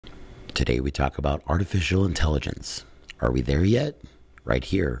Today we talk about artificial intelligence. Are we there yet? Right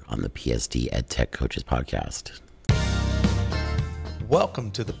here on the PSD EdTech Coaches Podcast.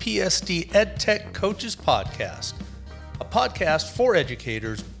 Welcome to the PSD EdTech Coaches Podcast, a podcast for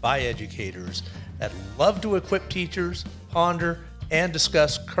educators by educators that love to equip teachers, ponder, and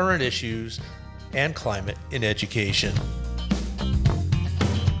discuss current issues and climate in education.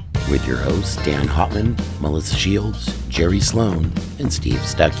 With your hosts, Dan Hopman, Melissa Shields, Jeri Sloan, and Steve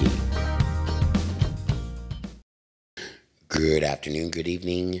Stuckey. Good afternoon, good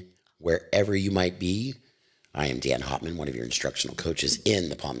evening, wherever you might be. I am Dan Hopman, one of your instructional coaches in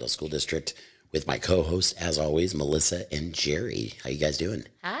the Palmdale School District, with my co-hosts, as always, Melissa and Jeri. How you guys doing?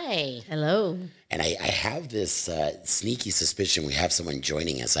 Hi. Hello. And I have this sneaky suspicion we have someone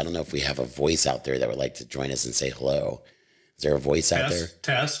joining us. I don't know if we have a voice out there that would like to join us and say hello. Is there a voice out there?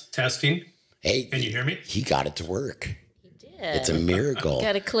 Testing. Hey. Can you hear me? He got it to work. He did. It's a miracle. You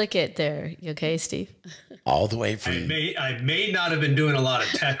got to click it there. You okay, Steve? All the way from... I may not have been doing a lot of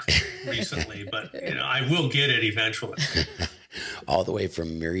tech recently, but I will get it eventually. All the way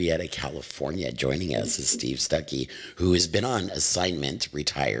from Marietta, California, joining us is Steve Stuckey, who has been on assignment,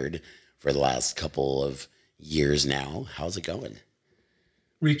 retired for the last couple of years now. How's it going?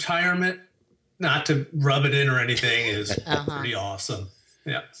 Retirement, not to rub it in or anything, is pretty awesome.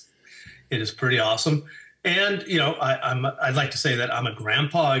 Yeah, it is pretty awesome. And, I'd like to say that I'm a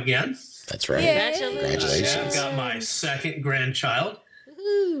grandpa again. That's right. Yay. Congratulations. I've got my second grandchild,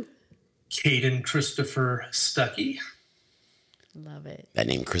 Caden Christopher Stuckey. Love it. That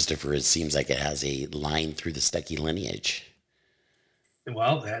name Christopher, it seems like it has a line through the Stuckey lineage.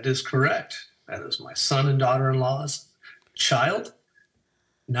 Well, that is correct. That is my son and daughter-in-law's child.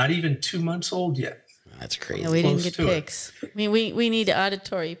 Not even 2 months old yet. That's crazy. Yeah, we didn't Close get to pics. I mean, we need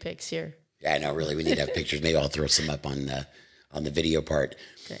auditory pics here. Yeah, I know, really. We need to have pictures. Maybe I'll throw some up on the video part.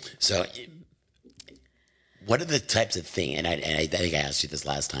 Okay. So what are the types of things, and I think I asked you this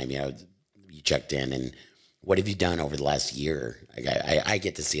last time, you checked in, and what have you done over the last year? I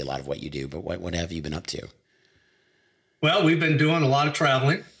get to see a lot of what you do, but what have you been up to? Well, we've been doing a lot of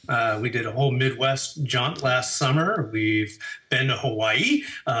traveling. We did a whole Midwest jaunt last summer. We've been to Hawaii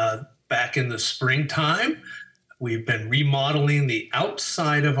back in the springtime. We've been remodeling the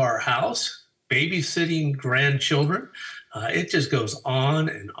outside of our house, babysitting grandchildren. It just goes on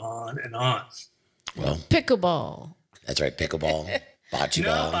and on and on. Well, Pickleball. That's right, pickleball, bocce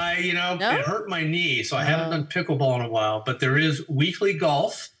ball. No? It hurt my knee, so I haven't done pickleball in a while. But there is weekly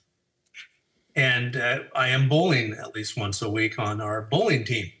golf, and I am bowling at least once a week on our bowling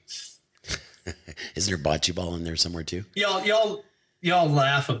team. Isn't there bocce ball in there somewhere too? Y'all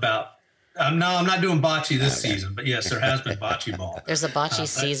laugh about. I'm not doing bocce this season, but yes, there has been bocce ball. There's a bocce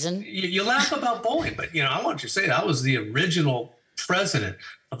season. You laugh about bowling, but I want you to say that I was the original president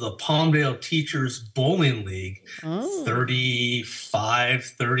of the Palmdale Teachers Bowling League 35,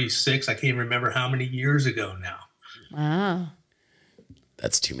 36. I can't remember how many years ago now. Wow.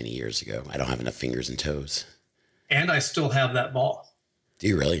 That's too many years ago. I don't have enough fingers and toes. And I still have that ball. Do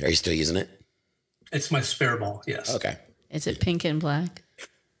you really? Are you still using it? It's my spare ball, yes. Okay. Is it pink and black?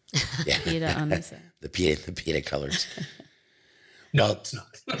 Yeah. PETA on the side. The PETA colors. No, it's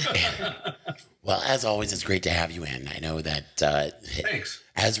not. Well, as always, it's great to have you in. I know that Thanks.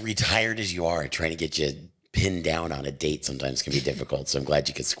 as retired as you are, trying to get you pinned down on a date sometimes can be difficult. So I'm glad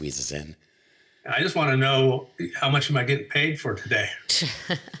you could squeeze us in. I just want to know, how much am I getting paid for today?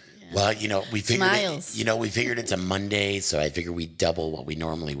 Well, we figured Smiles. we figured it's a Monday, so I figured we double what we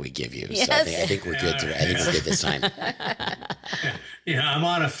normally would give you. Yes. So I think we're good. I think we're good this time. I'm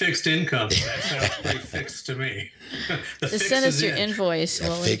on a fixed income. That sounds pretty fixed to me. Just send us your invoice. The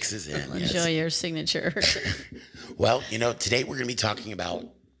fix is in. We'll Yes. enjoy your signature. Well, today we're going to be talking about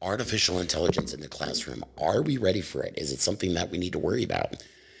artificial intelligence in the classroom. Are we ready for it? Is it something that we need to worry about?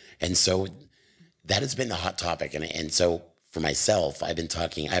 And so that has been the hot topic. And so for myself, I've been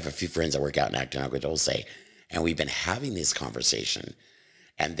talking, I have a few friends that work out in Acton, I'll and we've been having this conversation.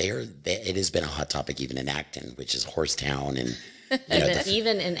 And it has been a hot topic even in Acton, which is Horsetown, and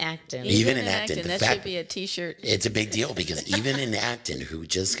even in Acton. Even in Acton. That should be a T-shirt. It's a big deal because even in Acton, who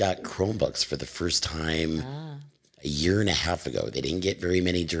just got Chromebooks for the first time a year and a half ago, they didn't get very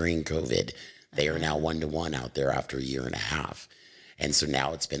many during COVID. They are now 1-to-1 out there after a year and a half. And so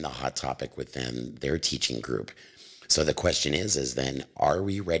now it's been the hot topic within their teaching group. So the question is then, are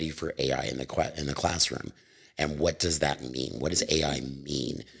we ready for AI in the classroom? And what does that mean? What does AI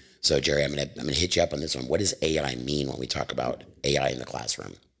mean? So Jeri, I'm gonna hit you up on this one. What does AI mean when we talk about AI in the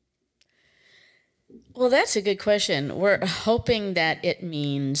classroom? Well, that's a good question. We're hoping that it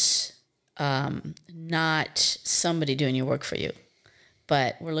means not somebody doing your work for you,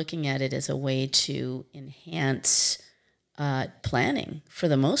 but we're looking at it as a way to enhance planning for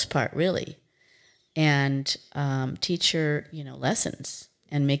the most part, really, and teacher, lessons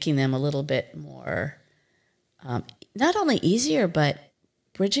and making them a little bit more, not only easier, but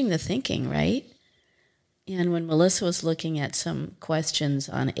bridging the thinking, right? And when Melissa was looking at some questions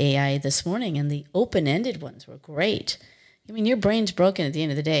on AI this morning, and the open-ended ones were great. I mean, your brain's broken at the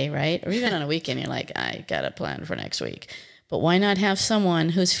end of the day, right? Or even on a weekend, you're like, I got a plan for next week. But why not have someone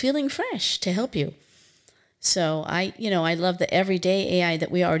who's feeling fresh to help you? So I love the everyday AI that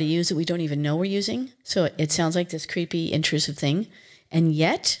we already use that we don't even know we're using. So it sounds like this creepy, intrusive thing. And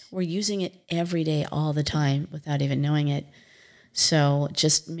yet we're using it every day, all the time, without even knowing it. So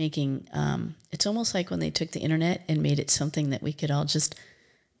just making, it's almost like when they took the internet and made it something that we could all just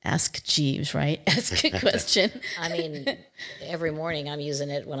ask Jeeves, right? Ask a question. I mean, every morning I'm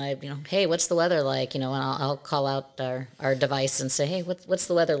using it when I, hey, what's the weather like? And I'll call out our device and say, hey, what's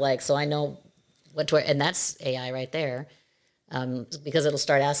the weather like? So I know what to, and that's AI right there. Because it'll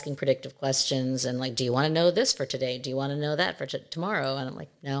start asking predictive questions and like, do you want to know this for today? Do you want to know that for tomorrow? And I'm like,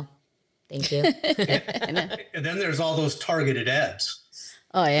 no. Thank you. And then there's all those targeted ads.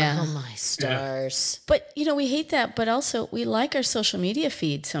 Oh, yeah. Oh, my stars. Yeah. But, we hate that. But also, we like our social media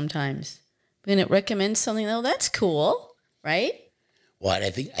feed sometimes. When it recommends something, oh, that's cool, right? Well, I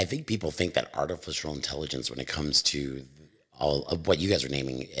think people think that artificial intelligence, when it comes to all of what you guys are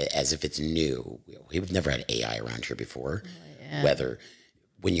naming, as if it's new. We've never had AI around here before. Oh, yeah. Whether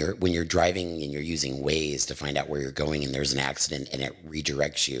when you're driving and you're using Waze to find out where you're going and there's an accident and it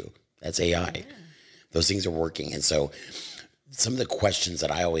redirects you, that's AI. Yeah. Those things are working. And so some of the questions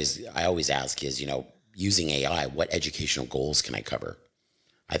that I always ask is, using AI, what educational goals can I cover?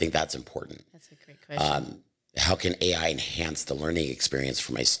 I think that's important. That's a great question. How can AI enhance the learning experience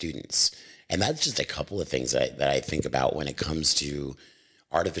for my students? And that's just a couple of things that I think about when it comes to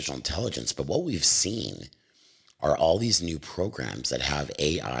artificial intelligence. But what we've seen are all these new programs that have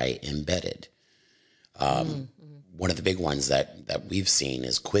AI embedded. One of the big ones that we've seen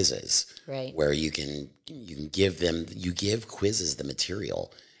is quizzes, right? Where you give quizzes the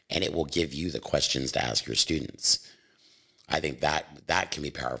material, and it will give you the questions to ask your students. I think that can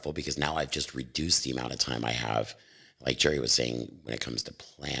be powerful because now I've just reduced the amount of time I have, like Jeri was saying, when it comes to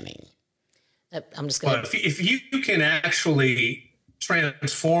planning. I'm just going to. If you can actually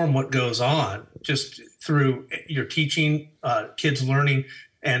transform what goes on just through your teaching, kids learning,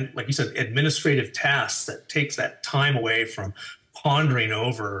 and like you said, administrative tasks that takes that time away from pondering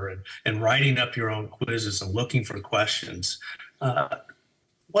over and writing up your own quizzes and looking for questions.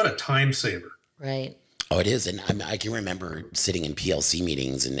 What a time saver. Right. Oh, it is. And I can remember sitting in PLC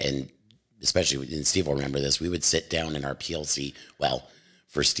meetings and especially, and Steve will remember this, we would sit down in our PLC, well,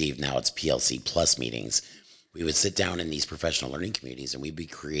 for Steve, now it's PLC plus meetings. We would sit down in these professional learning communities and we'd be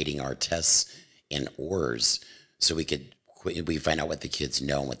creating our tests in ORs so we find out what the kids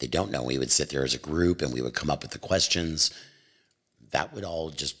know and what they don't know. We would sit there as a group and we would come up with the questions. That would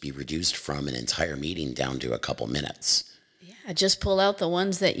all just be reduced from an entire meeting down to a couple minutes. Yeah, just pull out the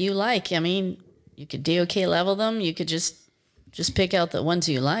ones that you like. I mean, you could DOK level them. You could just pick out the ones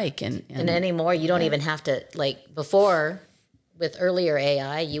you like. And anymore, you don't even have to, like before, with earlier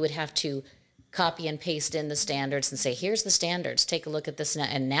AI, you would have to copy and paste in the standards and say, here's the standards, take a look at this.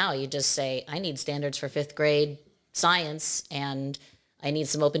 And now you just say, I need standards for 5th grade science, and I need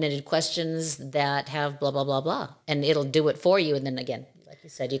some open-ended questions that have blah, blah, blah, blah. And it'll do it for you. And then again, like you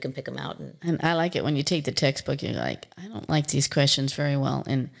said, you can pick them out. And I like it when you take the textbook, you're like, I don't like these questions very well.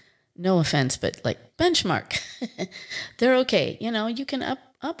 And no offense, but like benchmark. They're okay. You can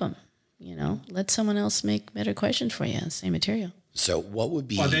up them. Let someone else make better questions for you, same material. So what would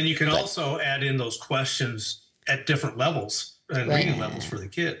be... Well, then you can also add in those questions at different levels and reading levels for the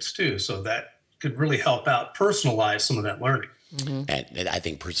kids too. So that could really help out personalize some of that learning. Mm-hmm. And I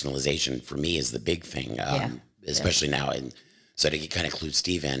think personalization for me is the big thing, especially now. And so to kind of include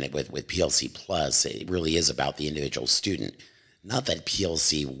Steve in it with PLC Plus, it really is about the individual student. Not that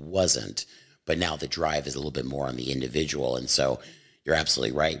PLC wasn't, but now the drive is a little bit more on the individual. And so you're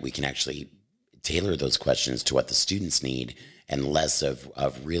absolutely right. We can actually tailor those questions to what the students need and less of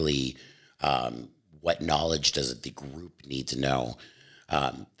really what knowledge does the group need to know.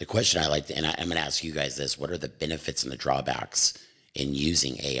 The question I like to, and I'm going to ask you guys this, what are the benefits and the drawbacks in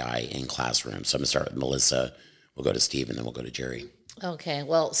using AI in classrooms? So I'm going to start with Melissa. We'll go to Steve and then we'll go to Jeri. Okay,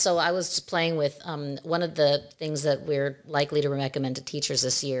 well, so I was just playing with one of the things that we're likely to recommend to teachers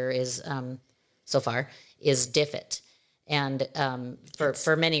this year is, so far, is DIFFIT. And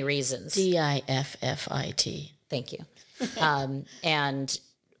for many reasons. DIFFIT. Thank you. And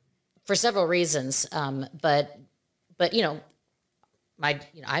for several reasons, but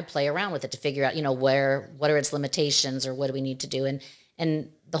I play around with it to figure out, what are its limitations or what do we need to do? And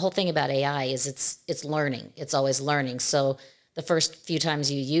the whole thing about AI is it's learning. It's always learning. So the first few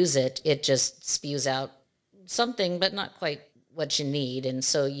times you use it, it just spews out something, but not quite what you need. And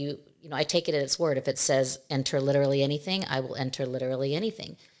so I take it at its word. If it says enter literally anything, I will enter literally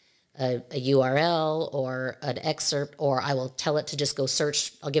anything. A URL or an excerpt, or I will tell it to just go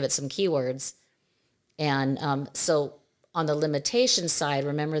search. I'll give it some keywords. And so on the limitation side,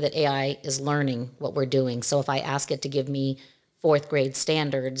 remember that AI is learning what we're doing. So if I ask it to give me 4th grade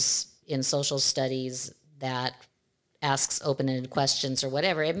standards in social studies that asks open-ended questions or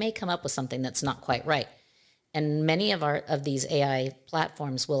whatever, it may come up with something that's not quite right. And many of these AI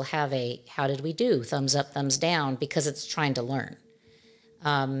platforms will have a how did we do, thumbs up, thumbs down, because it's trying to learn.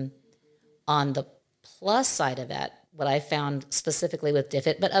 On the plus side of that, what I found specifically with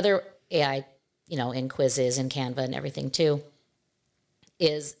Diffit, but other AI, in quizzes and Canva and everything too,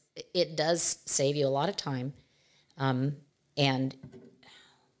 is it does save you a lot of time. And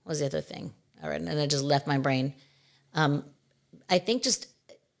what was the other thing? All right, and it just left my brain. I think just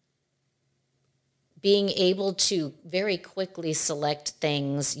being able to very quickly select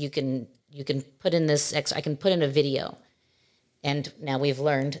things, you can put in this, I can put in a video. And now we've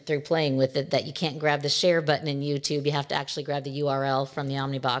learned through playing with it that you can't grab the share button in YouTube. You have to actually grab the URL from the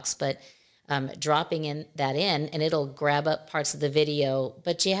Omnibox. But dropping that in, and it'll grab up parts of the video.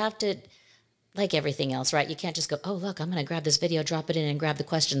 But you have to, like everything else, right? You can't just go, oh, look, I'm going to grab this video, drop it in, and grab the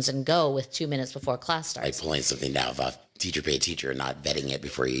questions and go with 2 minutes before class starts. Like pulling something down of a teacher pay teacher and not vetting it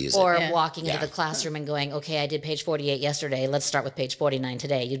before you use it. Or walking into the classroom and going, okay, I did page 48 yesterday. Let's start with page 49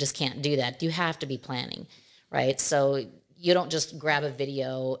 today. You just can't do that. You have to be planning, right? So you don't just grab a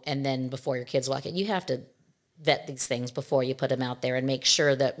video and then before your kids walk in. You have to vet these things before you put them out there and make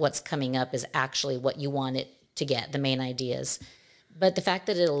sure that what's coming up is actually what you want it to get, the main ideas. But the fact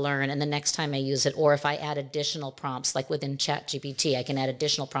that it'll learn, and the next time I use it, or if I add additional prompts, like within ChatGPT, I can add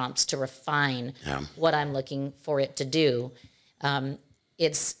additional prompts to refine what I'm looking for it to do.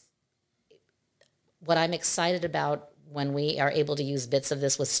 It's what I'm excited about when we are able to use bits of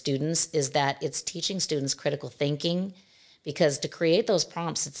this with students is that it's teaching students critical thinking, because to create those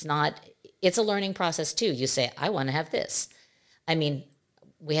prompts, it's a learning process too. You say, I want to have this. I mean,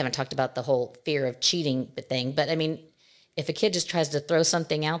 we haven't talked about the whole fear of cheating thing, but I mean, if a kid just tries to throw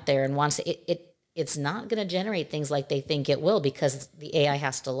something out there and wants it's not going to generate things like they think it will, because the AI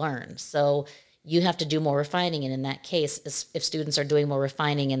has to learn. So you have to do more refining. And in that case, if students are doing more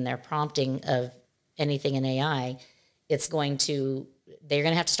refining in their prompting of anything in AI, they're going to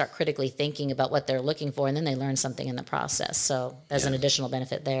have to start critically thinking about what they're looking for, and then they learn something in the process. So there's an additional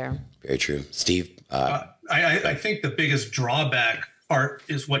benefit there. Very true. Steve? I think the biggest drawback part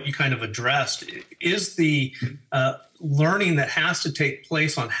is what you kind of addressed, is the learning that has to take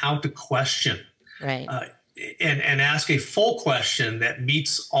place on how to question. Right. And ask a full question that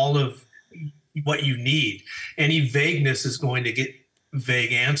meets all of what you need. Any vagueness is going to get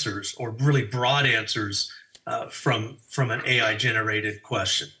vague answers or really broad answers from an AI generated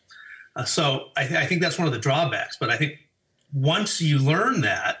question. So I think that's one of the drawbacks. But I think once you learn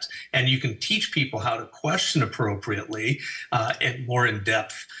that and you can teach people how to question appropriately and more in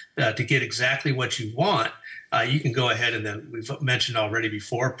depth to get exactly what you want, you can go ahead and then, we've mentioned already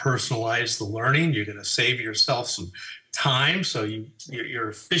before, personalize the learning. You're going to save yourself some time. So your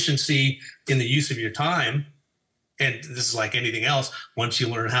efficiency in the use of your time, and this is like anything else, once you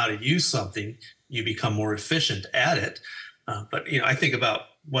learn how to use something, you become more efficient at it. But I think about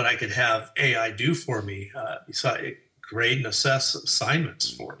what I could have AI do for me, besides grade and assess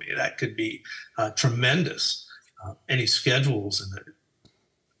assignments for me. That could be tremendous. Any schedules and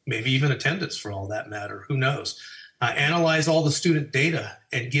maybe even attendance for all that matter, who knows. Analyze all the student data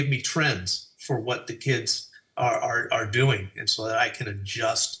and give me trends for what the kids are doing, and so that I can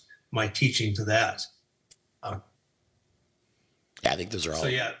adjust my teaching to that. I think those are all.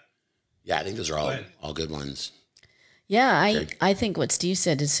 I think those are all good ones. Yeah, I think what Steve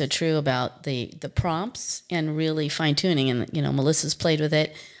said is so true about the prompts and really fine tuning, and Melissa's played with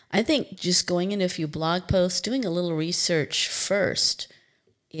it. I think just going into a few blog posts, doing a little research first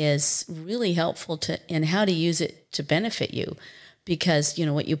is really helpful in how to use it to benefit you, because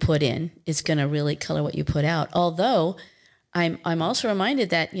what you put in is going to really color what you put out. Although I'm also reminded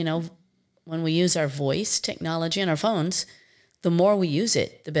that when we use our voice technology on our phones, the more we use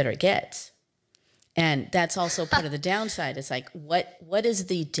it, the better it gets. And that's also part of the downside. It's like, what is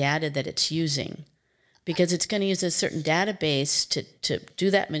the data that it's using? Because it's going to use a certain database to do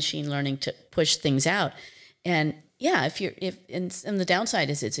that machine learning to push things out. And yeah, and the downside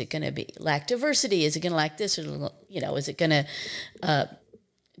is it going to be lack diversity? Is it going to lack this? Or, is it going to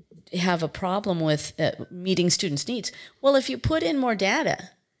have a problem with meeting students' needs? Well, if you put in more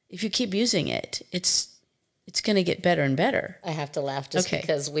data, if you keep using it, it's going to get better and better. I have to laugh just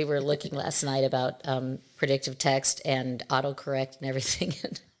because we were looking last night about predictive text and autocorrect and everything.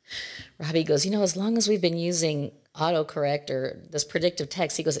 And Robbie goes, as long as we've been using autocorrect or this predictive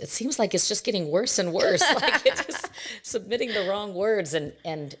text, he goes, it seems like it's just getting worse and worse. Like it's just submitting the wrong words.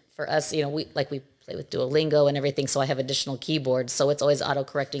 And for us, we play with Duolingo and everything, so I have additional keyboards, so it's always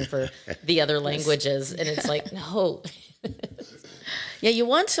autocorrecting for the other languages, and it's like, no. Yeah, you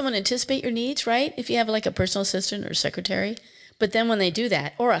want someone to anticipate your needs, right? If you have like a personal assistant or secretary, but then when they do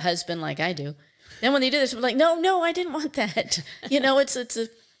that, or a husband like I do, then when they do this, I'm like, no, I didn't want that. It's a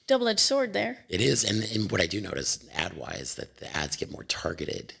double-edged sword there. It is, and what I do notice ad-wise, that the ads get more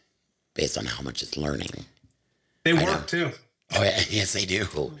targeted based on how much it's learning. They work too. Oh, yeah, yes, they do.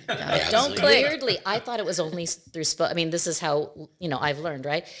 Don't click. Weirdly, I thought it was only through this is how, I've learned,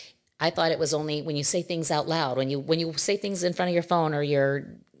 right? I thought it was only when you say things out loud, when you say things in front of your phone or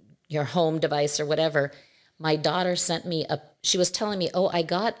your home device or whatever. My daughter sent me she was telling me, oh, I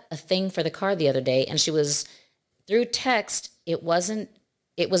got a thing for the car the other day, and she was through text. It was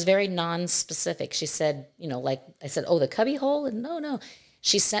very non-specific. She said, like I said, oh, the cubby hole? And no.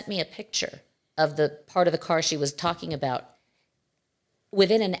 She sent me a picture of the part of the car she was talking about.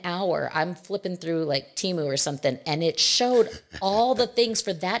 Within an hour, I'm flipping through like Temu or something, and it showed all the things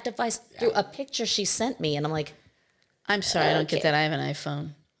for that device through a picture she sent me. And I'm like, I'm sorry, I don't get that. I have an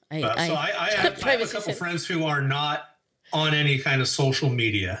iPhone. I have a couple friends who are not on any kind of social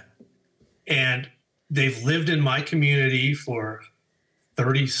media, and they've lived in my community for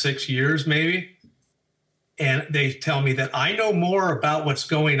 36 years maybe. And they tell me that I know more about what's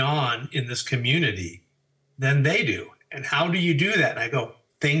going on in this community than they do. And how do you do that? And I go,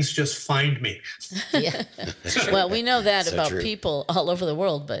 things just find me. Yeah. Well, we know that So about true. people all over the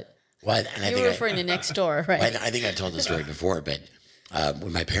world, but you're referring to next door, right? I think I've told the story before, but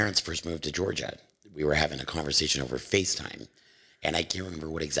when my parents first moved to Georgia, we were having a conversation over FaceTime. And I can't remember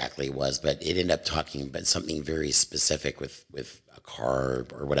what exactly it was, but it ended up talking about something very specific with a car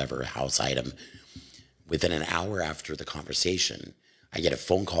or whatever, a house item. Within an hour after the conversation, I get a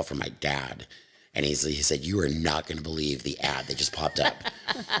phone call from my dad. And he said, you are not going to believe the ad that just popped up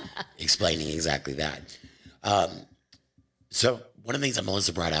explaining exactly that. So one of the things that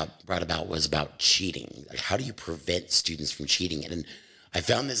Melissa brought about was about cheating. Like, how do you prevent students from cheating? And I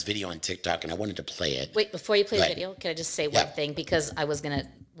found this video on TikTok, and I wanted to play it. Wait, before you play the video, can I just say one thing? Because I was going to,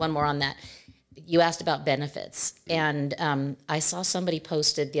 one more on that. You asked about benefits. And I saw somebody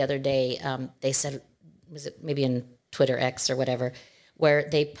posted the other day, they said, was it maybe in Twitter X or whatever, where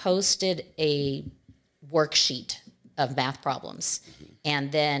they posted a worksheet of math problems.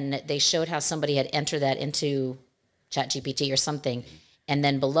 And then they showed how somebody had entered that into ChatGPT or something. And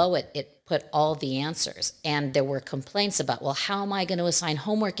then below it, it put all the answers. And there were complaints about, well, how am I going to assign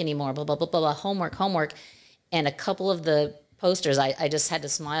homework anymore? Blah, blah, blah, blah, blah, homework. And a couple of the posters, I just had to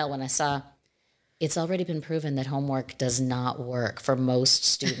smile when I saw, it's already been proven that homework does not work for most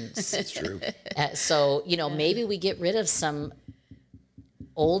students. It's true. So, maybe we get rid of some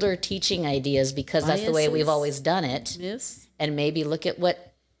older teaching ideas because that's the way we've always done it. Yes. And maybe look at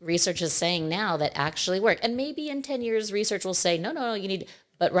what research is saying now that actually work. And maybe in 10 years, research will say, no, you need,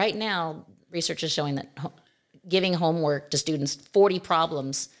 but right now, research is showing that giving homework to students, 40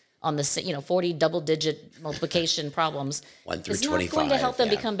 problems on the, 40 double-digit multiplication problems 1 through is not 25, going to help them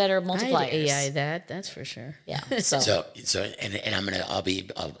become better multipliers. I'd AI that's for sure. Yeah. So and I'll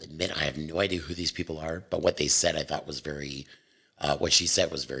admit I have no idea who these people are, but what they said I thought was very, what she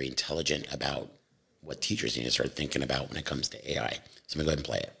said was very intelligent about what teachers need to start thinking about when it comes to AI. So I'm gonna go ahead and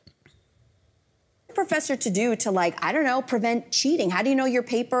play it. Professor to do to prevent cheating? How do you know your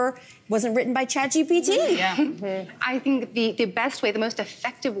paper wasn't written by ChatGPT? Yeah. I think the best way, the most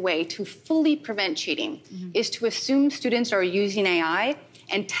effective way to fully prevent cheating is to assume students are using AI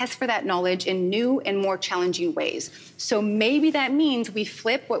and test for that knowledge in new and more challenging ways. So maybe that means we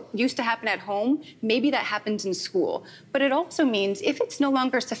flip what used to happen at home, maybe that happens in school. But it also means if it's no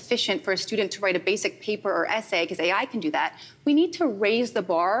longer sufficient for a student to write a basic paper or essay, because AI can do that, we need to raise the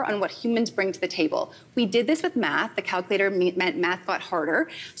bar on what humans bring to the table. We did this with math. The calculator meant math got harder.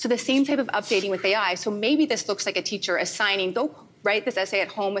 So the same type of updating with AI. So maybe this looks like a teacher assigning, go write this essay at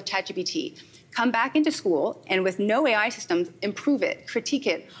home with ChatGPT. come back into school and with no AI systems, improve it, critique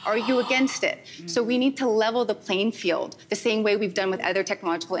it, argue against it. So we need to level the playing field the same way we've done with other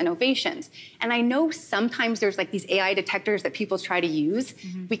technological innovations. And I know sometimes there's like these AI detectors that people try to use.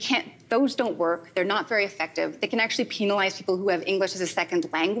 We can't, those don't work. They're not very effective. They can actually penalize people who have English as a second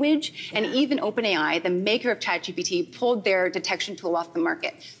language. And even OpenAI, the maker of ChatGPT, pulled their detection tool off the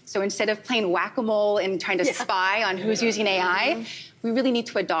market. So instead of playing whack-a-mole and trying to spy on who's using AI, we really need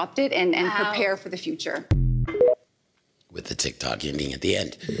to adopt it and prepare for the future. With the TikTok ending at the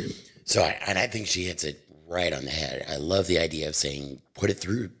end. So, I think she hits it right on the head. I love the idea of saying, put it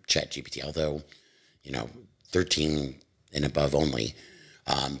through ChatGPT, although, 13 and above only.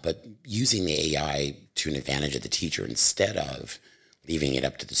 But using the AI to an advantage of the teacher instead of leaving it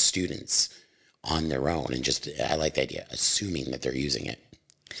up to the students on their own. And just, I like the idea, assuming that they're using it.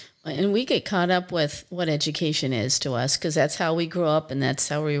 And we get caught up with what education is to us because that's how we grew up and that's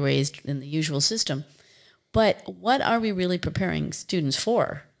how we were raised in the usual system. But what are we really preparing students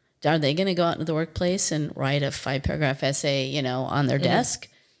for? Are they going to go out into the workplace and write a 5-paragraph essay, on their desk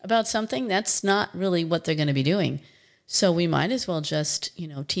about something? That's not really what they're going to be doing. So we might as well just,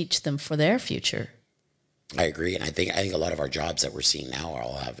 teach them for their future. I agree. And I think a lot of our jobs that we're seeing now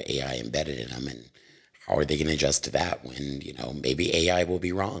all have AI embedded in them. And how are they going to adjust to that when, maybe AI will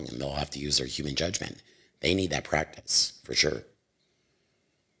be wrong and they'll have to use their human judgment? They need that practice for sure.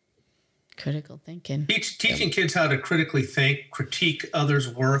 Critical thinking. Teaching kids how to critically think, critique others'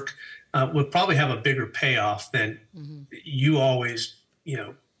 work would probably have a bigger payoff than you always,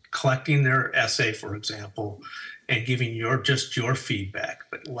 collecting their essay, for example, and giving your feedback,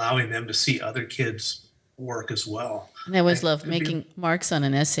 but allowing them to see other kids' work as well. And I always love making marks on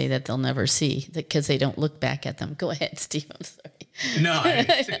an essay that they'll never see because they don't look back at them. Go ahead, Steve. I'm sorry. No,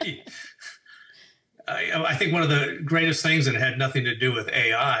 I think one of the greatest things, and it had nothing to do with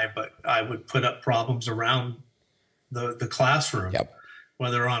AI, but I would put up problems around the classroom,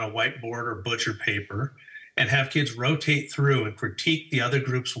 whether on a whiteboard or butcher paper, and have kids rotate through and critique the other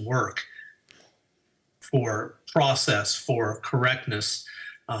group's work for process, for correctness,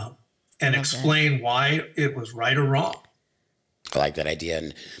 and explain why it was right or wrong. I like that idea.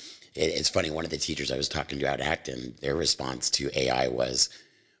 And it's funny, one of the teachers I was talking to out at Acton, their response to AI was,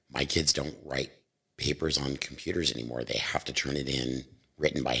 my kids don't write papers on computers anymore. They have to turn it in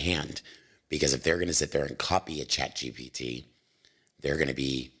written by hand. Because if they're going to sit there and copy a ChatGPT, they're going to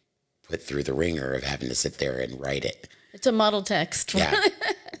be put through the ringer of having to sit there and write it. It's a model text. Yeah.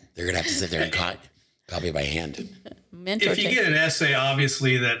 They're going to have to sit there and copy it by hand. If you get an essay,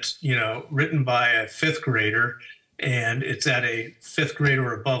 obviously, that's, written by a 5th grader, and it's at a 5th grade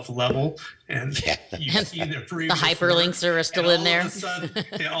or above level, and you see their previous the hyperlinks are still in there.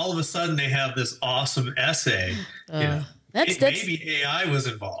 All of a sudden, they have this awesome essay. Maybe AI was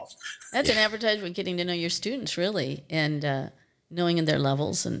involved. That's an advertisement, getting to know your students, really, and knowing their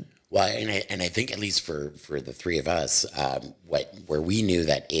levels. Well, and I think at least for the three of us, where we knew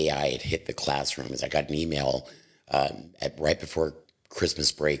that AI had hit the classroom is I got an email right before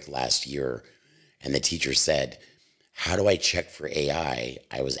Christmas break last year, and the teacher said, how do I check for AI?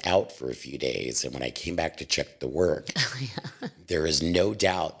 I was out for a few days, and when I came back to check the work, there is no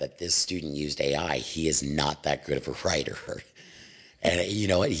doubt that this student used AI. He is not that good of a writer. And you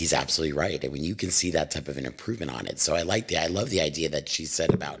know what? He's absolutely right. And when you can see that type of an improvement on it. So I love the idea that she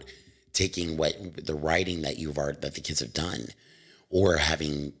said about taking the writing that that the kids have done, or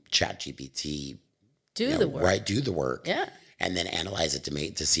having ChatGPT do the work. Yeah. And then analyze it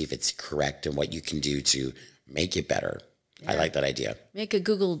to see if it's correct and what you can do to make it better. Yeah. I like that idea. Make a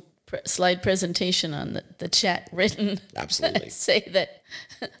Google slide presentation on the chat written. Absolutely. Say that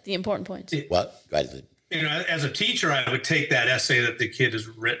the important points. Well, go ahead. As a teacher, I would take that essay that the kid has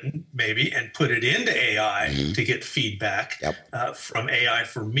written maybe and put it into AI to get feedback from AI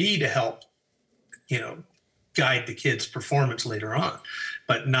for me to help, guide the kid's performance later on,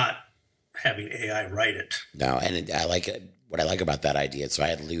 but not having AI write it. No, and I like it. What I like about that idea, so I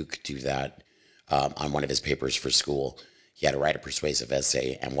had Luke do that on one of his papers for school. He had to write a persuasive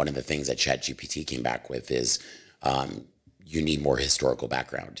essay, and one of the things that ChatGPT came back with is you need more historical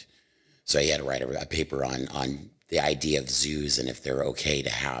background. So he had to write a paper on the idea of zoos and if they're okay to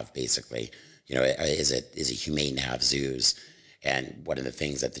have, basically, is it humane to have zoos? And one of the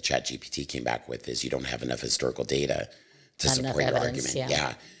things that the ChatGPT came back with is you don't have enough historical data to support your argument.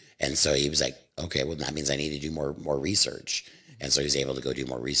 Yeah. And so he was like, okay, well, that means I need to do more research. And so he was able to go do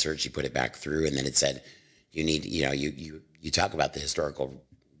more research. He put it back through, and then it said, you need, you talk about the historical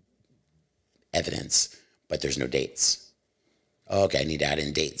evidence, but there's no dates. Okay, I need to add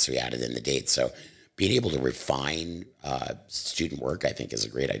in dates. So he added in the dates. So being able to refine student work, I think, is a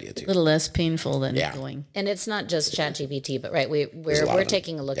great idea too. A little less painful than Yeah. going. And it's not just ChatGPT, but right, a lot we're of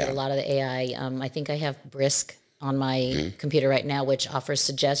taking a look at yeah. a lot of the AI. I think I have Brisk on my computer right now, which offers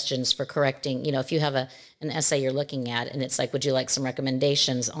suggestions for correcting. You know, if you have an essay you're looking at, and it's like, would you like some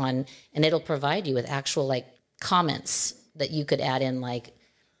recommendations on? And it'll provide you with actual like comments that you could add in, like,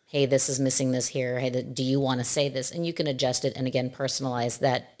 hey, this is missing this here. Hey, do you want to say this? And you can adjust it and again personalize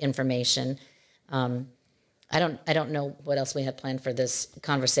that information. I don't know what else we had planned for this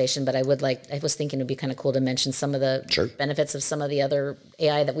conversation, but I was thinking it'd be kind of cool to mention some of the Sure. benefits of some of the other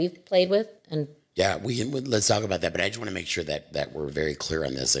AI that we've played with. And Yeah, let's talk about that. But I just want to make sure that we're very clear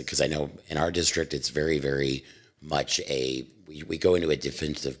on this, because I know in our district it's very, very much we go into a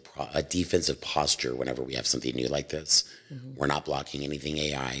defensive posture whenever we have something new like this. We're not blocking anything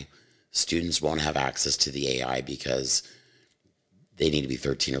AI. Students won't have access to the AI because they need to be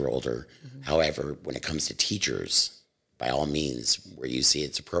 13 or older. However, when it comes to teachers, by all means, where you see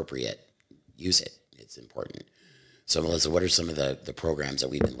it's appropriate, use it. It's important. So, Melissa, what are some of the programs that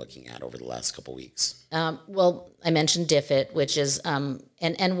we've been looking at over the last couple of weeks? well, I mentioned DIFIT, which is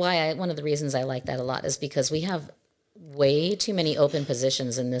and why one of the reasons I like that a lot is because we have way too many open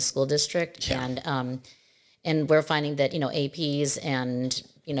positions in this school district, and we're finding that APs and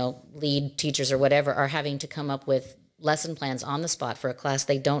lead teachers or whatever are having to come up with lesson plans on the spot for a class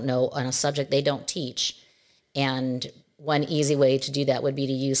they don't know on a subject they don't teach. And one easy way to do that would be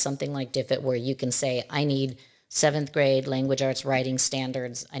to use something like DIFIT, where you can say, I need 7th grade language arts writing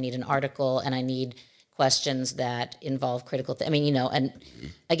standards, I need an article, and I need questions that involve critical and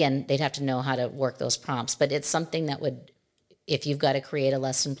again, they'd have to know how to work those prompts, but it's something that would, if you've got to create a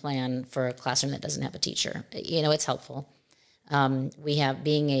lesson plan for a classroom that doesn't have a teacher, it's helpful. We have,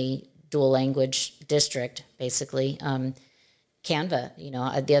 being a dual language district, basically,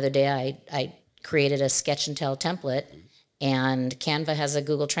 Canva. The other day I created a sketch and tell template, and Canva has a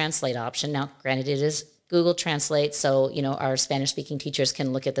Google Translate option. Now, granted, it is Google Translate, so our Spanish-speaking teachers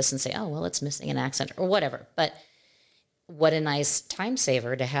can look at this and say, oh, well, it's missing an accent or whatever. But what a nice time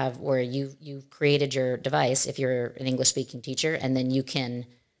saver to have, where you've created your device if you're an English-speaking teacher, and then you can,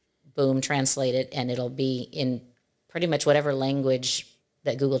 boom, translate it, and it'll be in pretty much whatever language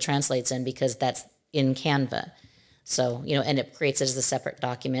that Google translates in, because that's in Canva. So, and it creates it as a separate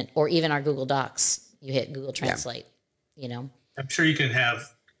document, or even our Google Docs, you hit Google Translate, I'm sure you can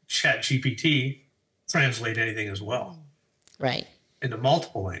have ChatGPT translate anything as well. Right. Into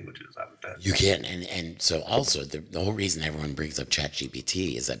multiple languages, I would bet. You can, and so also the whole reason everyone brings up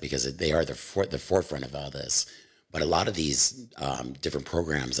ChatGPT is that because they are the forefront of all this. But a lot of these different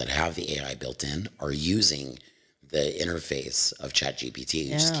programs that have the AI built in are using the interface of ChatGPT.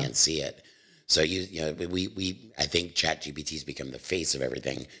 You just can't see it. So I think ChatGPT has become the face of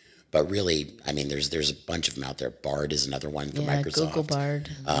everything. But really, I mean, there's a bunch of them out there. Bard is another one for Microsoft. Google Bard,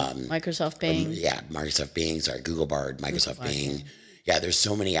 Microsoft Bing. Microsoft Bing. Sorry, Google Bard, Microsoft Bing. Yeah, there's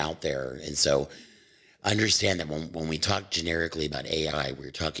so many out there. And so understand that when we talk generically about AI,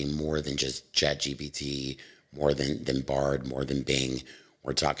 we're talking more than just ChatGPT, more than Bard, more than Bing.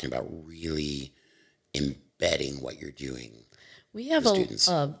 We're talking about really embedding what you're doing. We have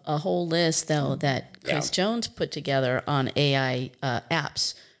a whole list, though, that Chris Jones put together on AI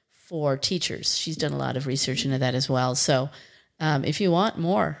apps for teachers. She's done a lot of research into that as well. So if you want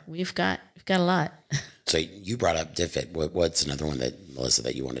more, we've got a lot. So you brought up DIFIT. What's another one that, Melissa,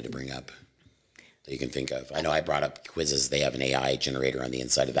 that you wanted to bring up that you can think of? I know I brought up quizzes. They have an AI generator on the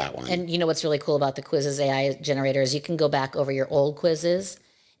inside of that one. And what's really cool about the quizzes AI generator is you can go back over your old quizzes,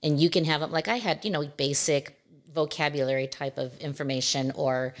 and you can have them, like I had, basic vocabulary type of information,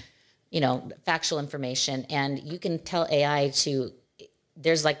 or, factual information. And you can tell AI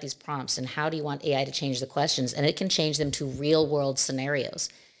there's like these prompts, and how do you want AI to change the questions? And it can change them to real world scenarios.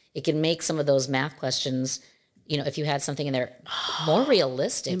 It can make some of those math questions, if you had something in there, more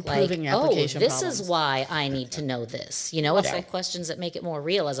realistic. Improving like, application this problems. is why I need to know this. It's like questions that make it more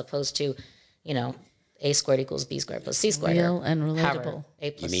real, as opposed to, A squared equals B squared plus C squared. Real and relatable.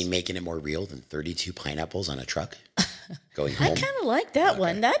 You mean making it more real than 32 pineapples on a truck going home? I kind of like that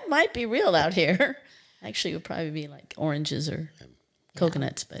one. That might be real out here. Actually, it would probably be like oranges or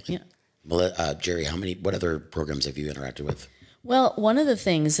coconuts, but Jeri, what other programs have you interacted with? Well, one of the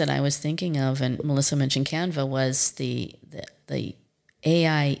things that I was thinking of, and Melissa mentioned Canva, was the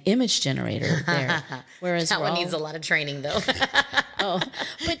AI image generator there. Whereas that one needs a lot of training, though.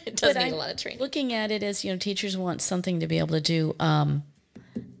 But it does need a lot of training. Looking at it as, teachers want something to be able to do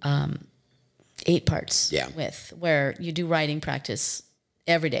 8 parts with, where you do writing practice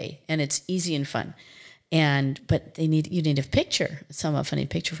every day, and it's easy and fun. But you need a picture, some funny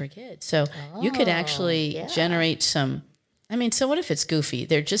picture for kids. So you could actually generate some. I mean, so what if it's goofy?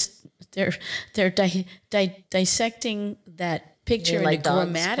 They're dissecting that picture in like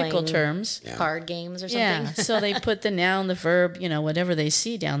grammatical terms. Card games or something. Yeah. So they put the noun, the verb, whatever they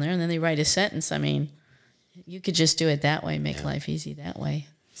see down there, and then they write a sentence. I mean, you could just do it that way, make life easy that way.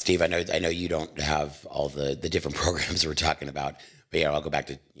 Steve, I know you don't have all the different programs we're talking about, but I'll go back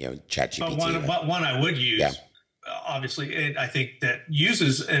to ChatGPT. But one I would use, obviously, and I think that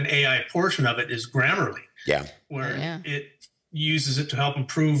uses an AI portion of it is Grammarly. Yeah, where it uses it to help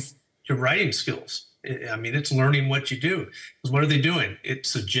improve your writing skills. I mean, it's learning what you do. Because what are they doing? It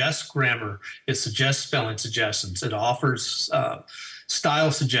suggests grammar. It suggests spelling suggestions. It offers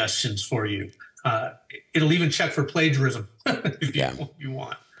style suggestions for you. It'll even check for plagiarism if you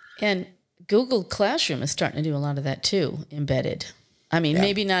want. And Google Classroom is starting to do a lot of that too, embedded. I mean,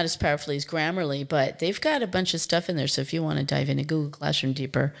 maybe not as powerfully as Grammarly, but they've got a bunch of stuff in there. So if you want to dive into Google Classroom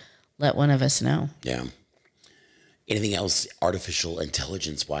deeper, let one of us know. Yeah. Anything else artificial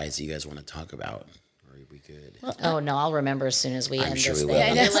intelligence-wise you guys want to talk about? Or are we good? Well, no, I'll remember as soon as we end sure this we thing. will.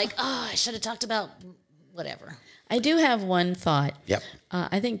 And they're like, I should have talked about whatever. I do have one thought. Yep.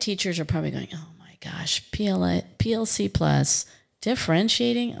 I think teachers are probably going, oh my gosh, PLC plus,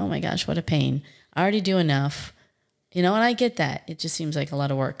 differentiating, oh my gosh, what a pain. I already do enough. And I get that. It just seems like a lot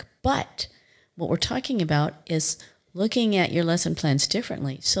of work. But what we're talking about is looking at your lesson plans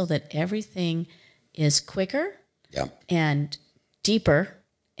differently so that everything is quicker and deeper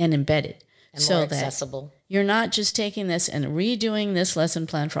and embedded. And more accessible. You're not just taking this and redoing this lesson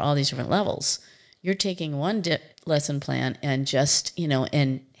plan for all these different levels. You're taking one lesson plan and just,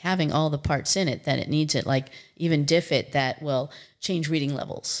 and having all the parts in it that it needs it, like even DIFIT that will change reading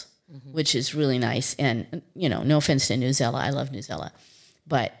levels, which is really nice. And, no offense to Newsella. I love Newsella.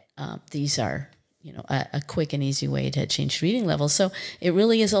 But these are, a quick and easy way to change reading levels. So it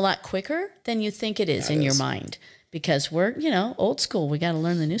really is a lot quicker than you think it is in your mind. Because we're, old school. We got to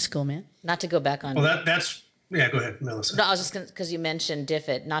learn the new school, man. Not to go back on. Well, that's go ahead, Melissa. No, I was just going to, because you mentioned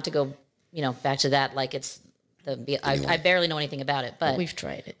DIFIT, not to go, back to that like it's I barely know anything about it, but we've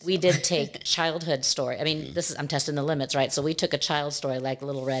tried it. So. We did take childhood story. I mean, I'm testing the limits, right? So we took a child story like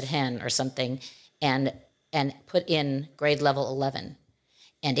Little Red Hen or something and put in grade level 11.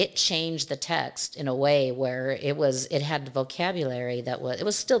 And it changed the text in a way where it had vocabulary it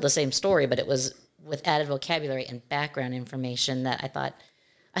was still the same story, but it was with added vocabulary and background information that I thought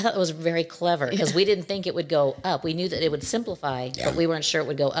it was very clever because we didn't think it would go up. We knew that it would simplify, but we weren't sure it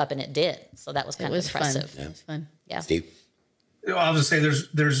would go up, and it did. So that was kind of impressive. Fun. Yeah. It was fun. Yeah. Steve? I was going to say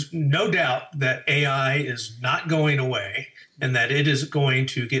there's no doubt that AI is not going away and that it is going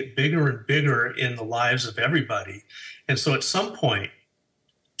to get bigger and bigger in the lives of everybody. And so at some point,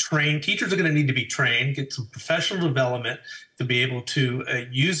 teachers are going to need to be trained, get some professional development to be able to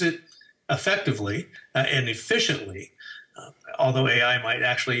use it effectively and efficiently. Although AI might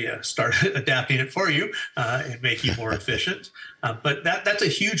actually start adapting it for you and make you more efficient. But that's a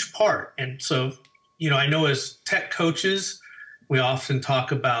huge part. And so, I know as tech coaches, we often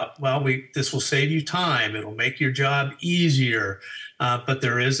talk about, this will save you time. It'll make your job easier. But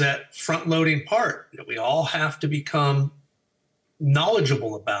there is that front-loading part that we all have to become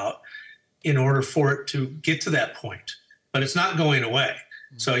knowledgeable about in order for it to get to that point. But it's not going away.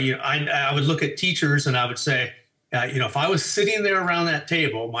 So, I would look at teachers and I would say, if I was sitting there around that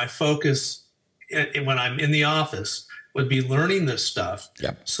table, my focus when I'm in the office would be learning this stuff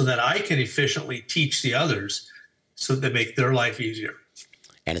so that I can efficiently teach the others so that they make their life easier.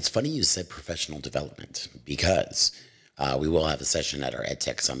 And it's funny you said professional development because we will have a session at our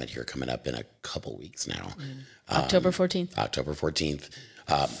EdTech Summit here coming up in a couple weeks now. October 14th. October 14th.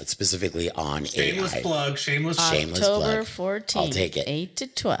 Specifically on shameless AI. Plug, shameless October plug. 14th. I'll take it. 8 to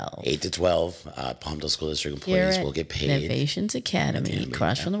 12. 8 to 12. Palmdale School District employees will get paid. Innovations Academy,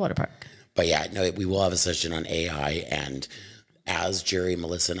 across from the water park. But we will have a session on AI. And as Jeri,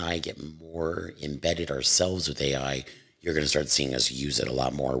 Melissa, and I get more embedded ourselves with AI, you're going to start seeing us use it a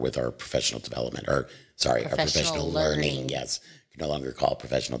lot more with our professional development, our professional learning. Yes. You can no longer call it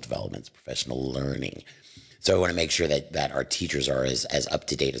professional development, it's professional learning. So I want to make sure that our teachers are as up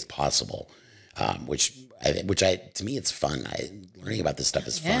to date as possible, which to me it's fun. Learning about this stuff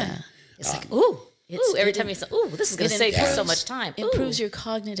is fun. Yeah. It's like every time you say, this is going to save you so much time. Improves your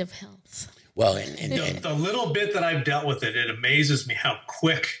cognitive health. Well, and the little bit that I've dealt with it amazes me how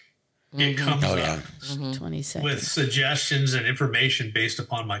quick it comes up 20 seconds with suggestions and information based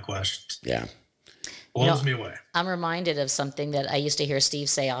upon my questions. Yeah. Blows me away. I'm reminded of something that I used to hear Steve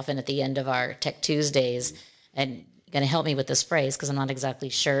say often at the end of our Tech Tuesdays, and you're going to help me with this phrase because I'm not exactly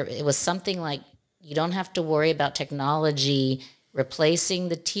sure. It was something like you don't have to worry about technology replacing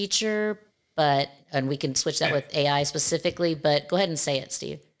the teacher, and we can switch that with AI specifically, but go ahead and say it,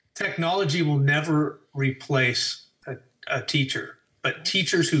 Steve. Technology will never replace a teacher, but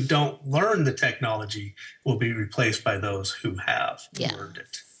teachers who don't learn the technology will be replaced by those who have learned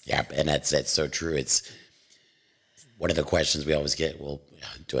it. Yeah, and that's so true. It's one of the questions we always get. Well,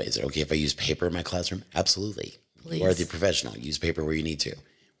 is it okay if I use paper in my classroom? Absolutely. Please. You are the professional. Use paper where you need to.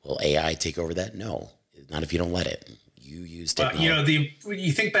 Will AI take over that? No, not if you don't let it. You use technology.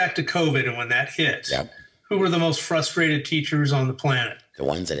 You think back to COVID and when that hit, who were the most frustrated teachers on the planet? The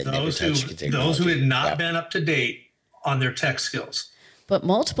ones that had never touched technology. Those who had not been up to date on their tech skills. But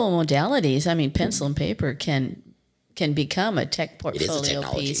multiple modalities, I mean, pencil and paper can become a tech portfolio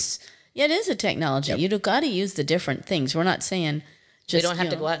piece. Yeah, it is a technology. You've got to use the different things. We're not saying just, we don't have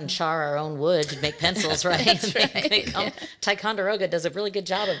to go out and char our own wood to make pencils, right? That's right. Ticonderoga does a really good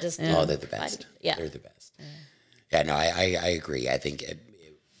job of just. Oh, they're the best. They're the best. Yeah, no, I agree. I think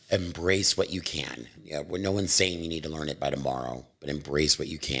embrace what you can. Yeah, no one's saying you need to learn it by tomorrow, but embrace what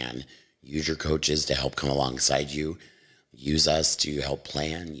you can. Use your coaches to help come alongside you. Use us to help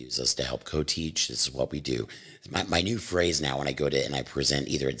plan. Use us to help co-teach. This is what we do. My new phrase now when I go to and I present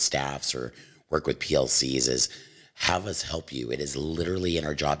either at staffs or work with PLCs is have us help you. It is literally in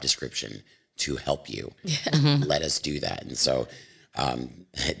our job description to help you. Let us do that. And so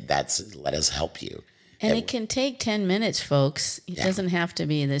let us help you. And it can take 10 minutes, folks. It doesn't have to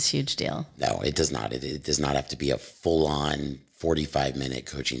be this huge deal. No, it does not. It does not have to be a full-on 45-minute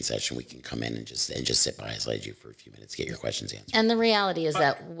coaching session. We can come in and just sit beside you for a few minutes, get your questions answered. And the reality is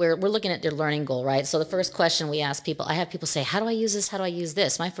that we're looking at their learning goal, right? So the first question we ask people, I have people say, how do I use this? How do I use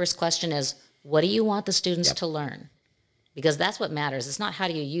this? My first question is, what do you want the students to learn? Because that's what matters. It's not how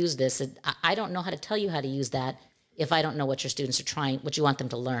do you use this. I don't know how to tell you how to use that if I don't know what your students are trying, what you want them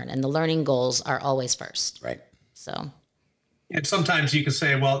to learn. And the learning goals are always first. Right. So. And sometimes you can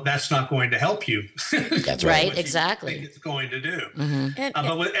say, well, that's not going to help you. That's right. Exactly. It's going to do. And,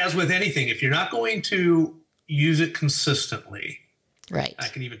 as with anything, if you're not going to use it consistently, right. I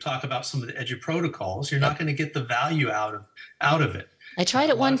can even talk about some of the Edu protocols. You're not going to get the value out of it. I tried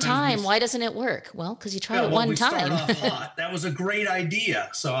it one time. Why doesn't it work? Well, because you tried it one time. Start off hot. That was a great idea.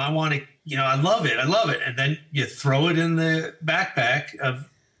 So I want to, I love it. I love it. And then you throw it in the backpack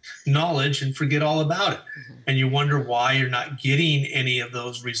of knowledge and forget all about it. And you wonder why you're not getting any of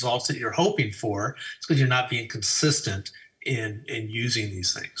those results that you're hoping for. It's because you're not being consistent in using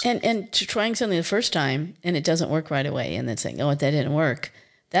these things. And trying something the first time and it doesn't work right away and then saying, oh, that didn't work.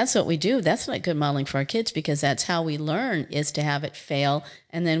 That's what we do. That's not good modeling for our kids because that's how we learn is to have it fail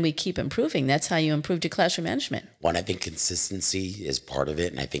and then we keep improving. That's how you improve your classroom management. One, I think consistency is part of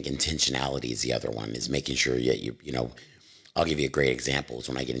it, and I think intentionality is the other one, is making sure you I'll give you a great example. Is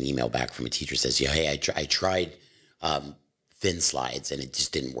when I get an email back from a teacher says, hey, I tried thin slides and it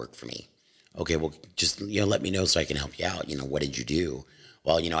just didn't work for me. Okay, well, just let me know so I can help you out. What did you do?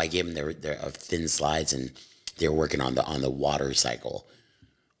 Well, I gave them their thin slides and they were working on the water cycle.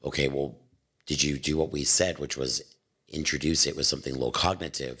 Okay, well, did you do what we said, which was introduce it with something low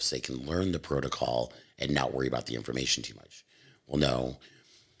cognitive so they can learn the protocol and not worry about the information too much? Well, no.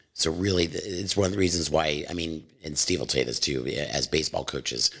 So really, it's one of the reasons why, and Steve will tell you this too, as baseball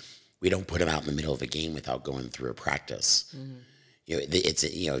coaches, we don't put them out in the middle of a game without going through a practice.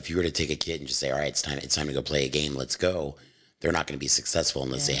 If you were to take a kid and just say, all right, it's time to go play a game, let's go, they're not going to be successful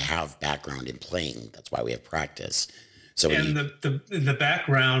unless they have background in playing. That's why we have practice. So the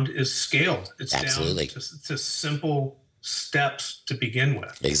background is scaled. It's absolutely down to simple steps to begin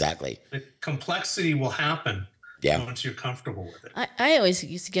with. Exactly. The complexity will happen once you're comfortable with it. I always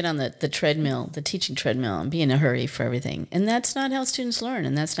used to get on the treadmill, the teaching treadmill, and be in a hurry for everything. And that's not how students learn,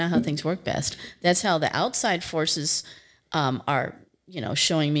 and that's not how things work best. That's how the outside forces are,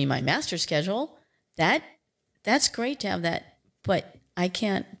 showing me my master schedule. That's great to have that, but I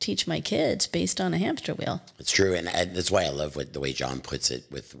can't teach my kids based on a hamster wheel. It's true, and that's why I love the way John puts it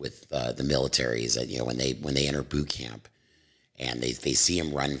with the militaries. That when they enter boot camp, and they see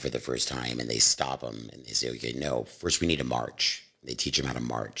him run for the first time, and they stop him, and they say, okay, no, first we need to march. They teach him how to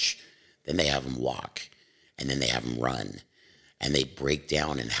march, then they have him walk, and then they have him run, and they break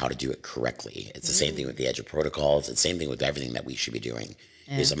down in how to do it correctly. It's the same thing with the Edu protocols. It's the same thing with everything that we should be doing.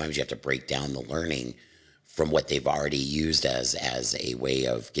 Sometimes you have to break down the learning from what they've already used as a way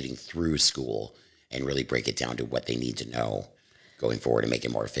of getting through school and really break it down to what they need to know going forward and make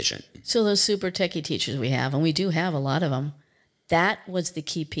it more efficient. So those super techie teachers we have, and we do have a lot of them, that was the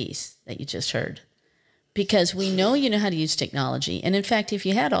key piece that you just heard. Because we know you know how to use technology. And in fact, if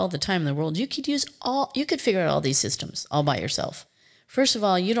you had all the time in the world, you could figure out all these systems all by yourself. first of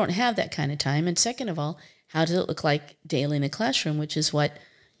all, you don't have that kind of time. And second of all, how does it look like daily in a classroom, which is what,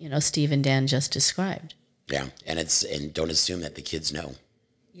 Steve and Dan just described. Yeah. And don't assume that the kids know.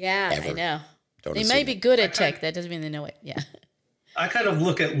 Yeah, Ever. I know. Don't They assume might be good at tech. That doesn't mean they know it. Yeah. I kind of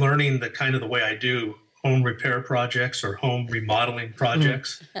look at learning the way I do home repair projects or home remodeling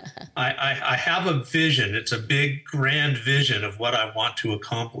projects. I have a vision. It's a big, grand vision of what I want to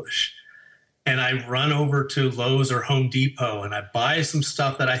accomplish. And I run over to Lowe's or Home Depot and I buy some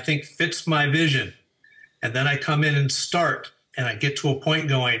stuff that I think fits my vision. And then I come in and start, and I get to a point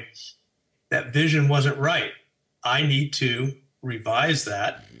going, that vision wasn't right. I need to revise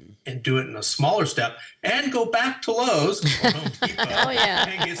that and do it in a smaller step and go back to Lowe's or Home Depot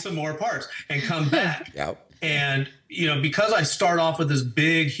and get some more parts and come back. Yep. And, because I start off with this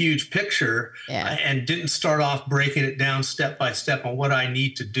big, huge picture and didn't start off breaking it down step by step on what I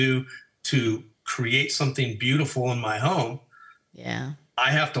need to do to create something beautiful in my home. Yeah.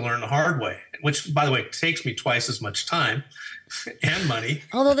 I have to learn the hard way, which, by the way, takes me twice as much time and money.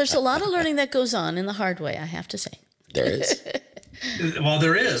 Although there's a lot of learning that goes on in the hard way, I have to say. There is. Well,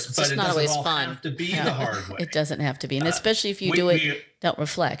 there is, but it not doesn't always all fun. have to be the hard way. It doesn't have to be. And especially if you don't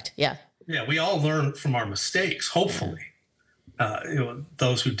reflect. Yeah. Yeah, we all learn from our mistakes, hopefully.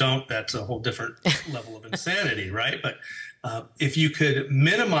 Those who don't, that's a whole different level of insanity, right? But if you could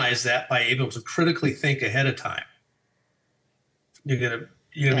minimize that by able to critically think ahead of time, you're gonna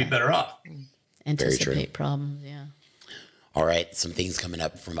be better off. Anticipate problems, yeah. All right, some things coming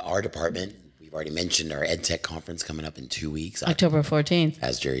up from our department. We've already mentioned our EdTech conference coming up in 2 weeks. October 14th.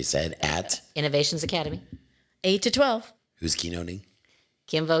 As Jeri said, at Innovations Academy. 8 to 12. Who's keynoting?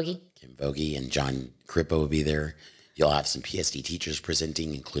 Kim Vogie. Kim Vogie and John Crippo will be there. You'll have some PSD teachers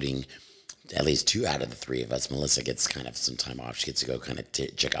presenting, including at least 2 out of the 3 of us. Melissa gets kind of some time off. She gets to go kind of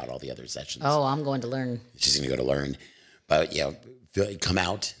check out all the other sessions. Oh, I'm going to learn. She's going to go to learn. But, come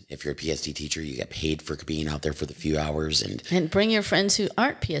out. If you're a PSD teacher, you get paid for being out there for the few hours. And bring your friends who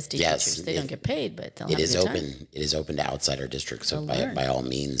aren't PSD yes, teachers. They don't get paid, but they'll have it is a good open. time. It is open to outside our district. So by all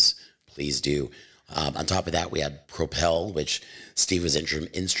means, please do. On top of that, we had Propel, which Steve was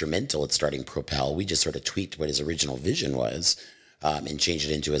instrumental at starting Propel. We just sort of tweaked what his original vision was and changed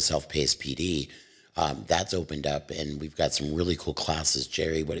it into a self-paced PD. That's opened up, and we've got some really cool classes.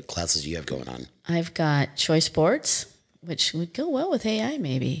 Jeri, what classes do you have going on? I've got choice boards, which would go well with AI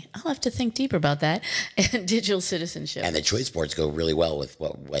maybe. I'll have to think deeper about that. And digital citizenship. And the choice boards go really well with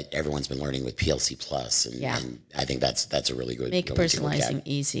what everyone's been learning with PLC Plus. And I think that's a really good Make personalizing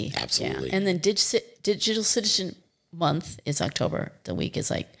easy. Absolutely. Yeah. And then Digital Citizen Month is October. The week is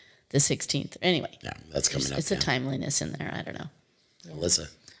like the 16th. Anyway. Yeah, that's coming up. It's a timeliness in there. I don't know. Melissa.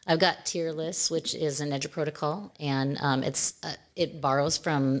 I've got Tier Lists, which is an Edge protocol, and it borrows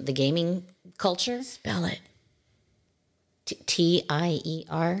from the gaming culture. Spell it.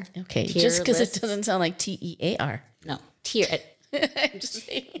 T-I-E-R. Okay, just because it doesn't sound like T-E-A-R. No, tier. I'm just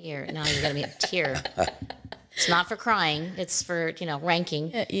saying. Tier. No, you got to be a tier. It's not for crying. It's for,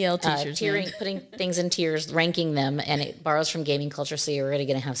 ranking. Yeah, EL teachers. Tiering, putting things in tiers, ranking them, and it borrows from gaming culture, so you're already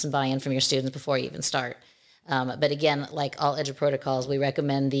going to have some buy-in from your students before you even start. But again, like all Edge protocols, we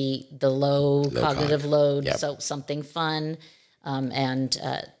recommend the low cognitive load, so something fun, but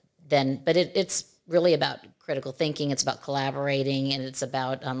it's really about critical thinking. It's about collaborating, and it's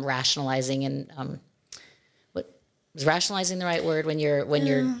about rationalizing. And is rationalizing the right word when you're when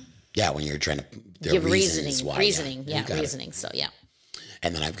you're trying to give reasoning. So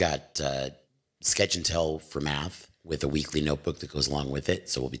and then I've got Sketch and Tell for math with a weekly notebook that goes along with it.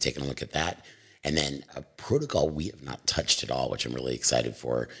 So we'll be taking a look at that. And then a protocol we have not touched at all, which I'm really excited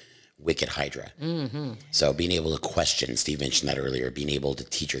for, Wicked Hydra. Mm-hmm. So being able to question, Steve mentioned that earlier, being able to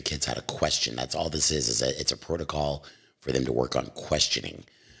teach your kids how to question. That's all this is it's a protocol for them to work on questioning.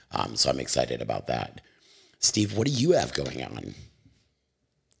 So I'm excited about that. Steve, what do you have going on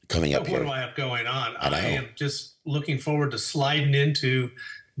coming up here? What do I have going on? I am just looking forward to sliding into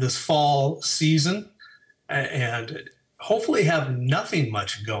this fall season and hopefully have nothing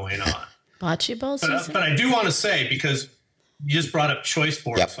much going on. Bocce ball season? But I do want to say, because you just brought up choice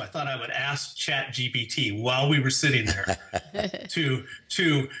boards, so I thought I would ask ChatGPT while we were sitting there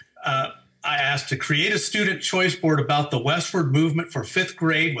I asked to create a student choice board about the westward movement for 5th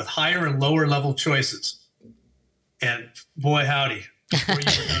grade with higher and lower level choices. And boy, howdy, before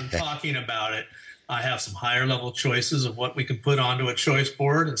you were done talking about it, I have some higher level choices of what we can put onto a choice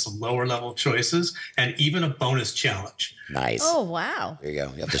board and some lower level choices and even a bonus challenge. Nice. Oh, wow. There you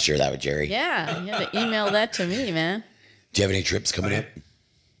go. You have to share that with Jeri. Yeah, you have to email that to me, man. Do you have any trips coming up?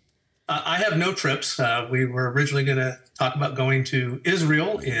 I have no trips. We were originally going to talk about going to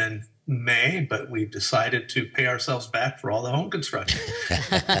Israel in May, but we've decided to pay ourselves back for all the home construction.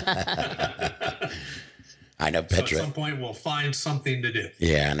 I know Petra. So at some point, we'll find something to do.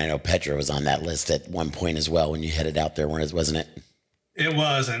 Yeah, and I know Petra was on that list at one point as well when you headed out there, wasn't it? It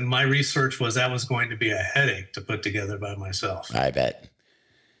was, and my research was that was going to be a headache to put together by myself. I bet.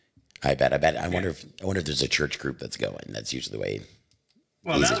 I wonder if there's a church group that's going. That's usually the way.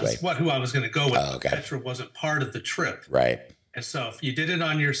 Well, that's who I was going to go with. Oh, okay. Petra wasn't part of the trip, right? And so, if you did it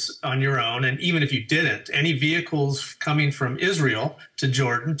on your own, and even if you didn't, any vehicles coming from Israel to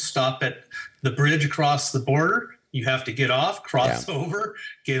Jordan stop at the bridge across the border. You have to get off, cross over,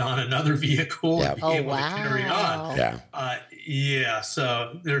 get on another vehicle, and be able to carry on. Yeah.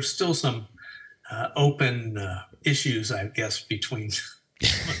 So there's still some open issues, I guess, between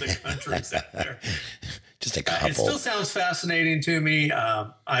some of the countries out there. Just a couple. It still sounds fascinating to me.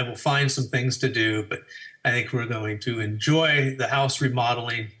 I will find some things to do, but I think we're going to enjoy the house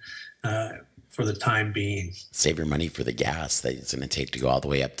remodeling for the time being. Save your money for the gas that it's going to take to go all the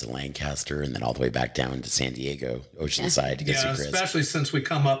way up to Lancaster and then all the way back down to San Diego, Oceanside to get see Chris. Especially since we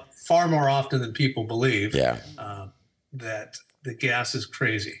come up far more often than people believe. Yeah. That the gas is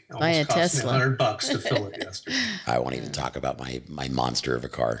crazy. Buy a cost Tesla. me $100 to fill it yesterday. I won't even talk about my monster of a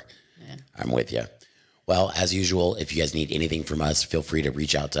car. Yeah. I'm with you. Well, as usual, if you guys need anything from us, feel free to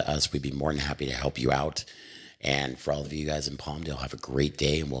reach out to us. We'd be more than happy to help you out. And for all of you guys in Palmdale, have a great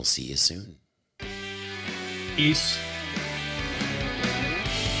day, and we'll see you soon. Peace.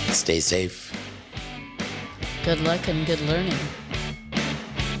 Stay safe. Good luck and good learning.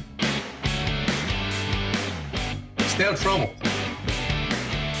 Stay out of trouble.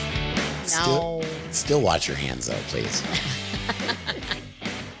 No. Still watch your hands, though, please.